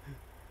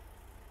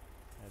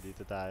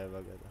 Dito tayo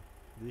bag ano.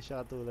 Hindi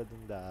siya katulad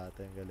ng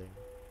dati. Ang galing.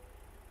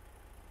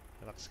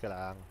 Relax ka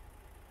lang.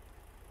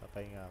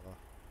 Papahinga ako.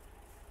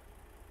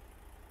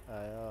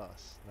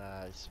 Ayos.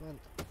 Nice one.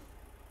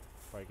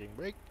 Parking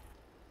brake.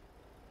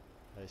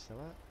 Nice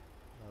naman.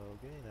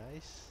 Okay,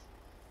 nice.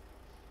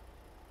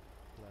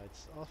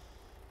 Lights off.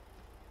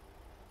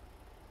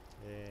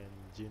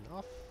 Engine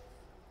off.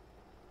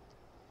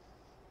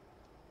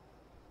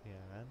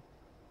 Yan.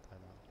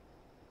 Ano.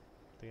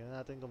 Tingnan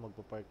natin kung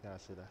magpa-park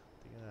nga sila.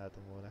 Tingnan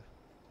natin muna.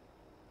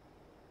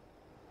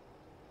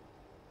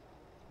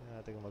 Tingnan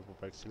natin kung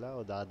magpa-park sila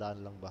o dadaan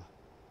lang ba?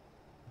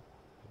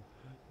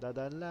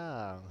 Dadaan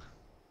lang.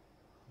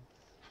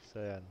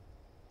 So yan.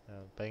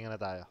 Pahinga na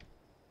tayo.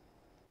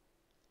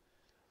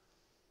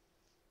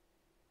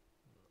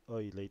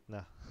 Oy, late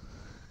na.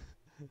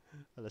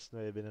 Alas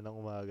 9 na ng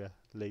umaga.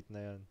 Late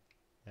na yan.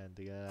 Yan,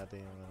 tingnan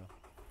natin yung ano.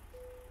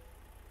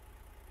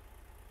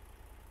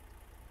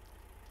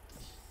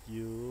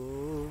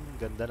 Yung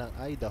ganda ng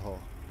Idaho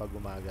pag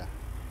umaga.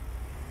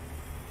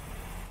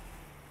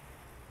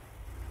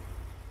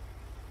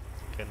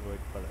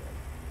 Kenworth pala yan.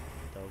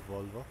 Ito,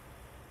 Volvo.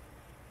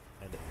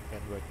 And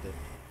Kenworth din.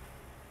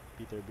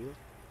 Peterbilt.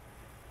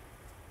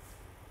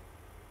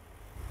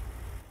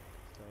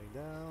 Slowing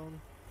down.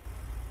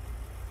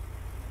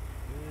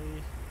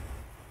 Okay.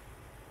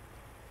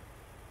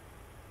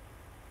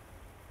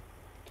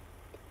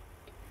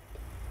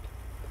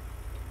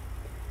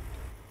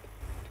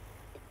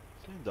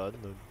 Saan yung daan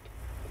nun?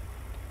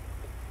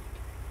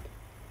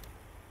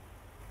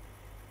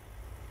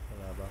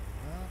 Wala bang?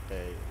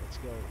 Okay,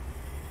 let's go.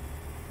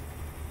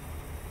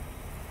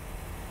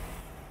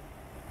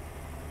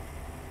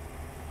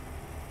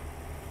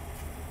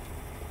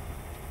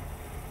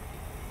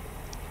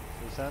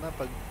 So sana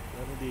pag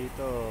ano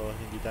dito,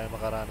 hindi tayo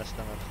makaranas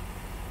ng ano,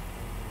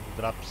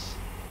 drops.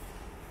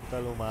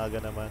 Total umaga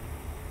naman.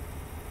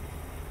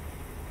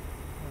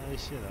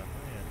 Ayos yun ah.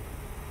 Ayan.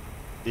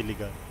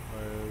 Diligan.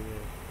 Or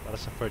para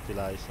sa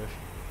fertilizer.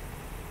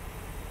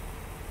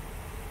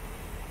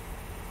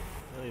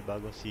 Ay,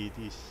 bagong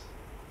cities.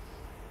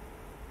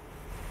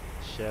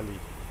 Shelly.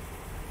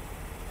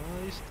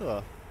 Ayos to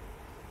ah.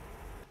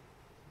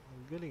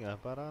 Ang galing ah.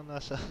 Parang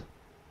nasa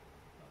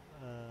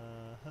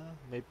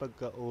may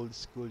pagka old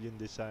school yung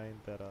design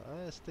pero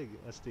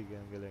astig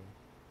ang galing.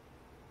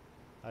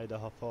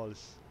 Idaho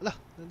Falls. Ala,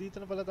 nandito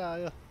na pala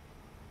tayo.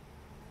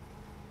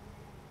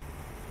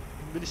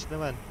 Ang bilis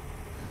naman.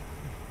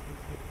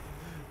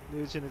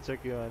 Hindi ko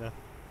sinecheck yung ano.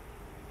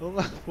 Oo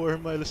nga, 4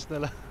 miles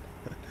na lang.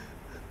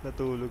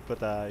 Natulog pa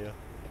tayo.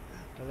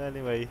 Well,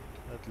 anyway,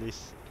 at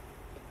least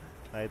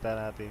nakita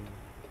natin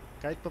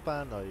kahit pa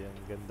paano yung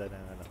ganda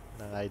ng ano,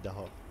 ng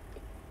Idaho.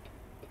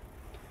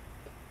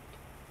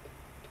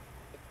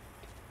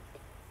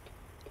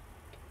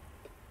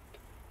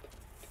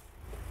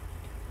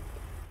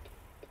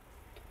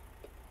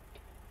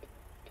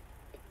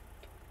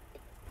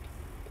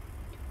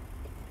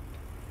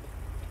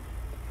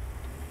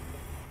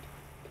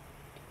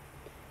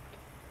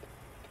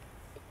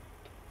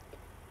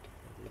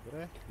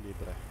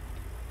 Libre.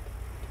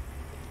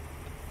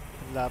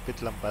 Ang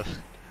lapit lang pala.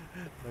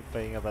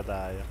 Nagpahinga pa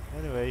tayo.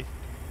 Anyway,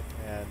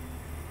 ayan.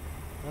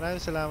 Maraming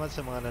salamat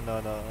sa mga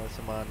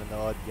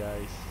nanonood,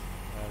 guys.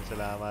 Maraming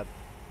salamat.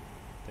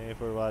 Thank you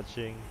for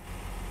watching.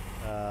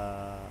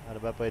 Ano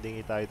ba pwedeng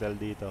i-title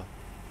dito?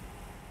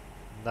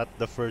 Not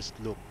the first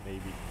look,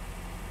 maybe.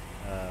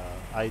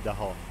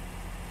 Idaho.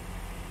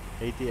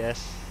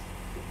 ATS.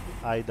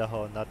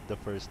 Idaho, not the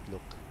first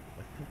look.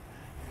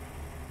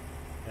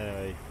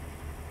 Anyway.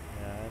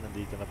 Ayan,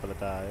 nandito na pala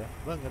tayo.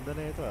 Ba, ang ganda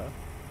na ito ah.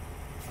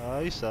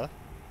 Ayos ah.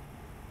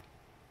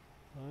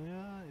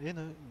 Ayan, yun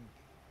ah.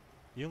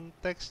 Yung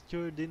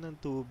texture din ng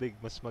tubig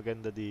mas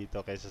maganda dito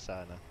kaysa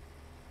sa ano,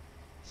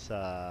 sa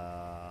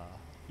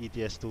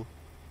ATS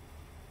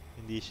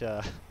 2. Hindi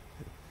siya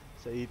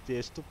sa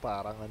ATS 2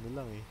 parang ano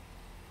lang eh.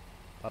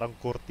 Parang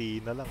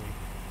kortina lang eh.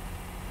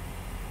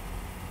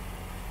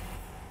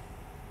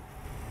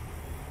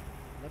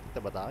 Lapit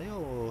na ba tayo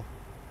o?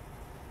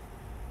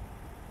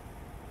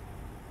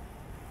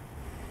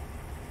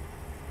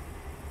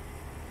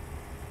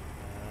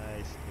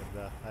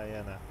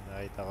 Ayan na,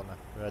 nakita ko na.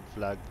 Red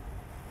flag.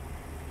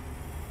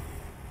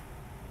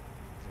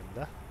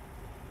 Ganda.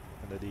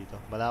 Ganda dito.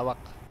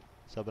 Malawak.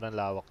 Sobrang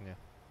lawak niya.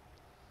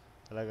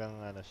 Talagang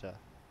ano siya.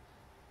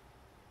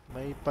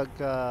 May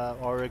pagka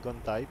Oregon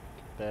type,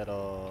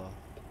 pero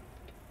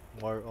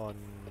more on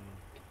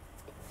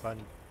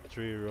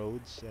country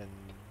roads and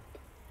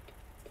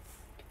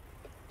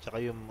tsaka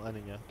yung ano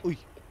niya. Uy!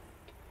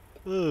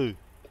 Uy!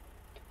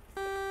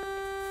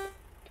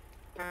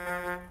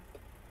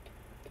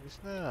 Ayos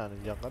na,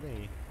 nandiyan ka na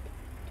eh.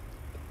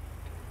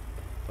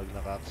 Pag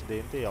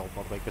naka-aksidente, ako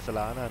pa may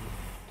kasalanan.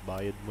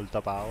 Bayad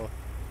multa pa ako.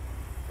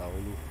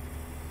 Paulo.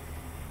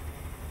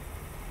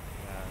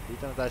 Yan,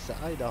 dito na tayo sa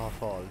Idaho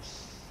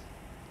Falls.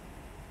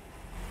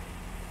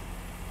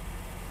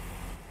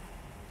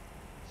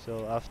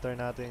 So, after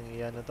natin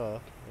iyan na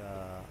to,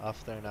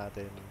 after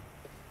natin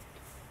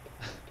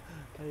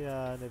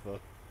ayan po.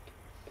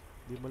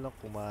 Di mo lang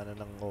kumana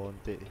ng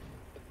konti.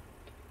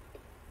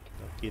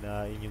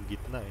 Kinain yung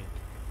gitna eh.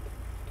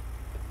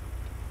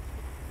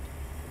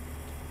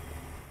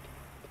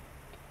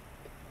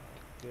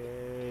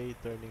 Okay,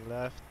 turning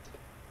left.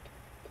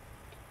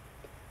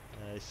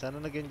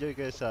 Sana nag-enjoy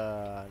kayo sa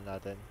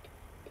natin.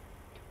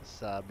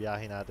 Sa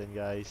biyahe natin,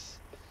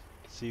 guys.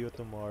 See you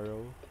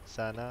tomorrow.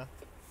 Sana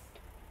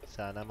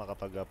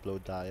makapag-upload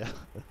tayo.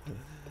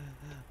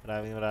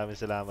 Maraming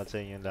salamat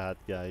sa inyong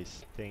lahat,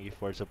 guys. Thank you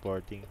for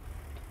supporting.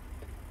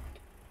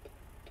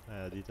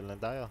 Dito lang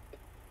tayo.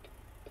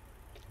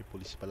 May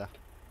pulis pala.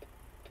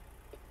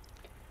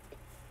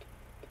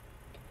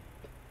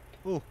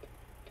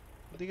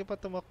 Hindi ka pa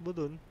tumakbo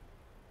dun.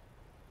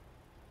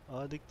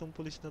 Adik tong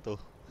pulis na to.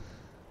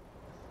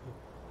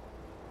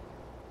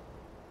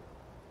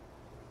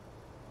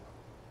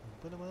 Ano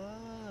pa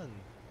naman?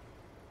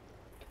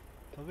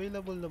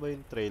 Available na ba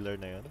yung trailer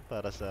na yun?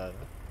 Para sa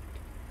ano?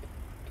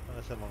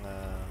 Para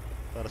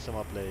sa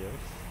mga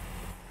players?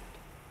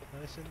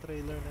 Nice yung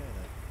trailer na yun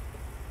eh.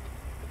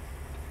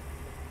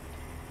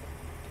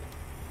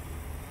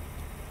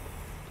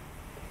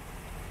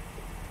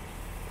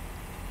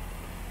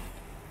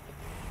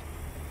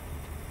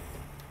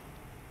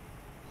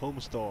 Home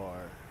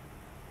store.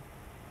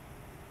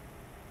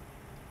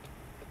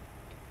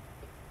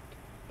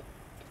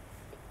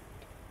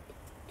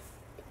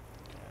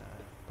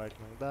 Park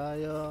lang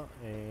tayo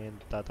and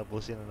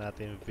tatapusin na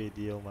natin yung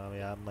video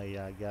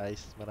mamaya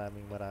guys.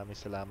 Maraming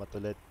salamat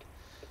ulit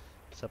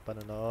sa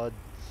panonood,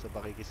 sa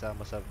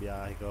pakikisama sa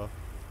biyahe ko.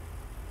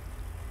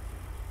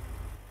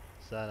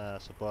 Sana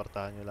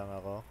suportahan nyo lang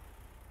ako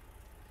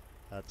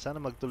at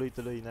sana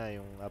magtuloy-tuloy na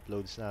yung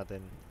uploads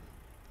natin.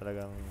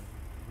 Talagang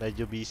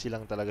medyo busy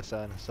lang talaga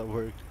sa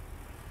work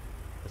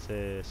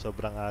kasi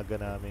sobrang aga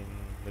namin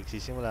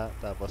nagsisimula,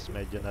 tapos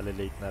medyo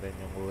nalilate na rin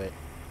yung uwi,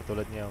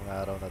 katulad ngayong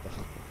araw na to.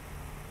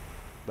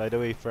 By the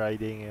way,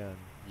 Friday ngayon,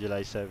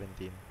 July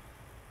 17.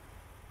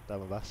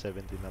 Tama ba?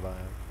 17 na ba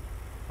ngayon?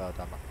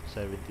 Tama,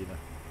 17 na.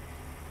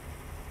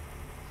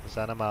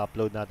 So, sana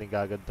ma-upload natin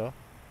kagad to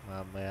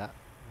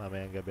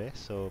mamayang gabi,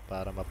 so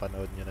para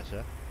mapanood nyo na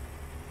siya.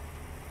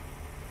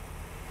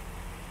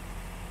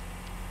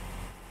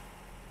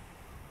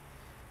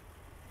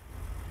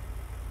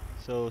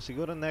 So,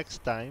 siguro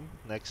next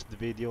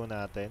video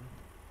natin,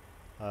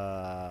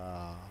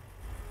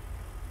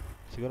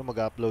 siguro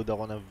mag-upload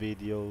ako ng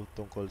video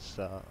tungkol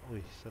sa...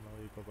 Uy, saan ako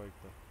ipapark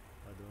to?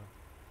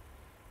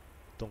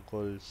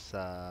 Tungkol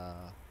sa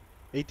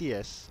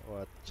ATS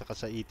o at saka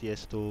sa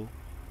ETS2,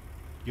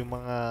 yung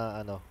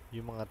mga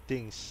yung mga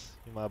things,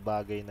 yung mga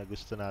bagay na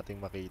gusto nating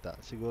makita.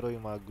 Siguro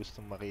yung mga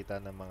gustong makita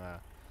ng mga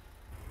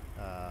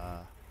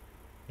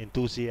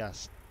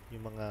enthusiast,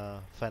 yung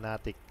mga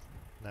fanatic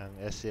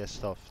ng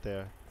SCS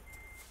software.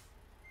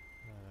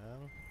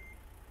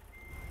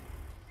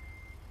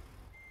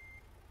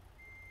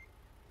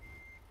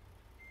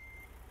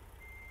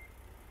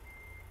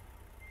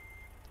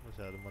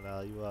 Masyado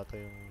malayo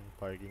ata yung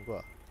parking ko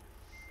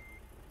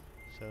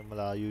Masyado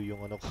malayo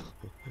yung ano ko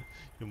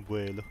yung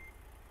buwelo.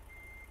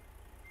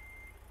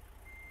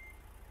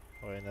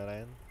 Okay na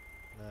rin.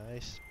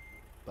 Nice.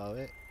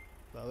 Bawi.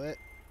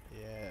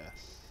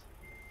 Yes.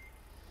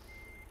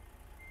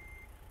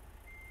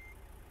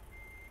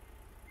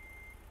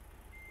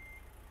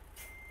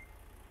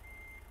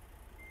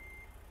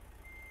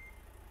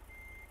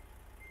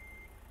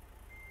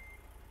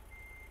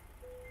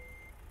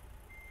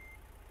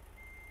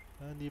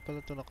 Hindi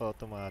pala ito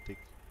naka-automatic.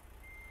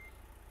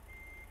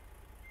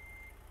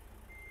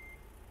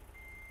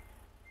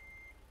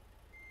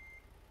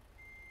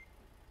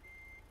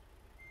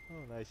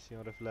 Oh, nice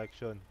yung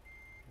reflection.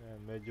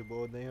 Ayan, medyo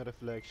buod na yung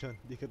reflection.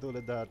 Di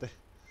katulad dati.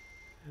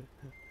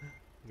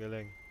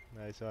 Galing.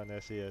 Nice one,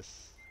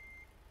 SES.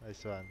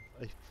 Nice one.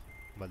 Ay,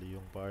 mali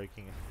yung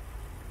parking.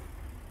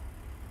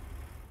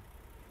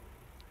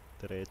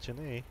 Diretso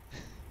na eh.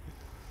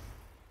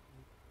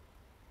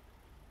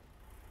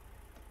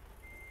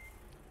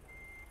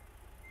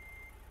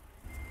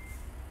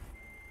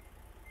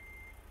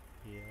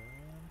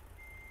 Yan.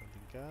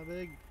 Konting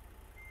kabig.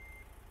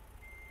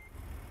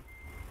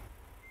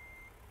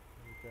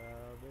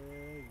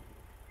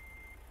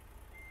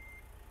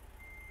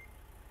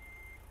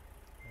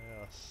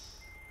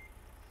 taas.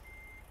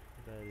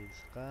 Tayo dito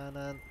sa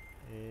kanan.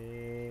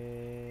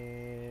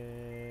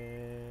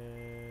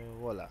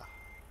 Wala.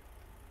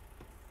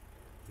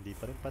 Hindi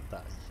pa rin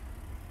pantay.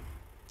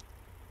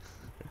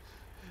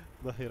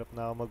 Mahirap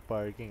na ako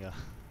mag-parking ah.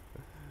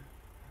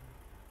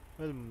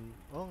 Well,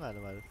 oo nga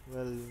naman.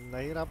 Well,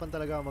 nahihirapan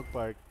talaga ako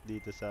mag-park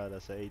dito sa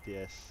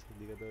ATS.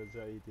 Hindi ka tulad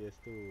sa ATS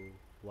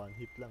 2, one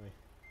hit lang eh.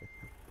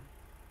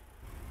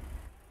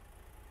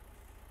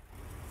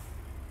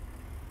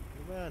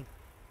 Ano ba yan?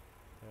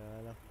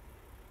 Kaya lang.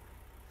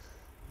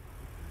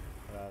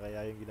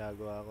 Nakakaya yung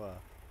ginagawa ko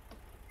ah.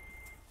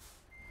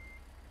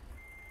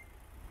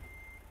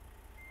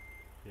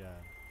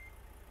 Yan.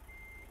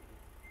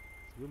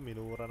 Siguro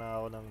minura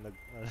na ako ng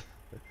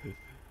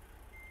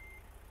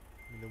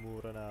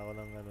minumura na ako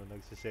ng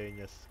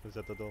nagsisenyas kung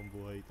sa totoong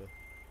buhay to.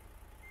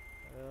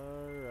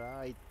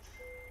 Alright.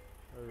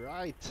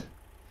 Alright.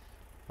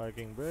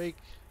 Parking brake.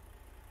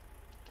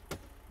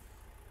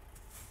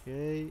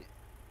 Okay.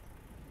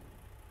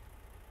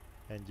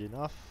 Engine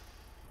off.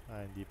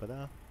 Hindi pa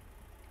na.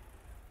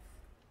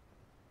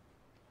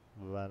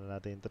 Baba na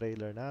natin yung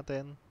trailer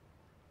natin.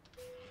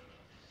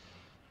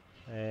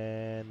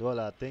 And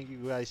wala. Thank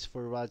you guys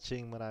for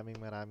watching.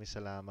 Maraming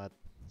salamat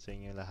sa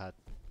inyo lahat.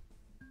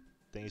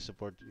 Thank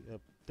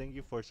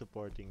you for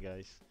supporting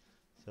guys.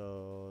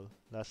 So,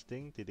 last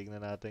thing,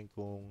 titignan natin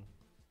kung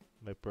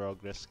may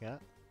progress nga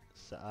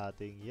sa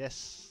ating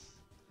yes.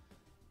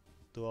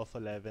 2 of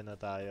 11 na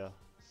tayo.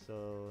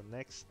 So,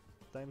 next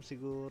time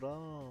siguro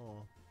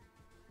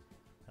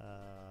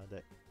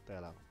teka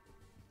lang.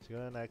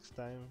 Siguro next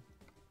time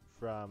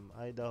from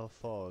Idaho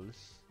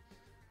Falls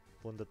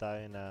punta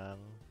tayo ng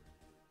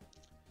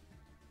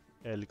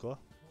Elko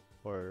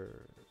or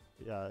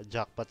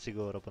jackpot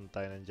siguro,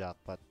 punta tayo ng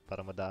jackpot para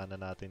madaanan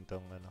natin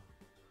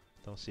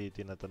tong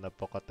city na to na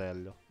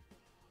Pocatello.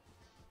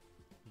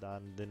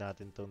 Daan din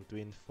natin tong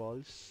Twin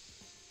Falls.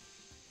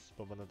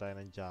 Pupunta tayo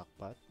ng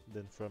jackpot.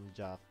 Then from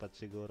jackpot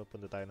siguro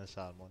punta tayo ng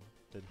Salmon.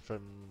 Then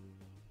from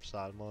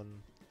Salmon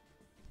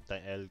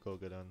tayo Elko,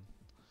 ganun.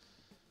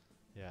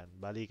 Yan,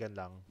 balikan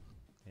lang.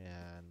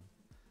 Yan.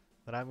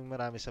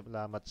 Maraming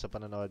salamat sa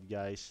panonood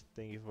guys.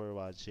 Thank you for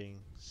watching.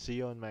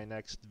 See you on my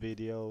next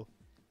video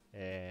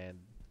and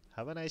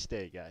have a nice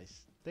day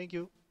guys. Thank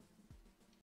you.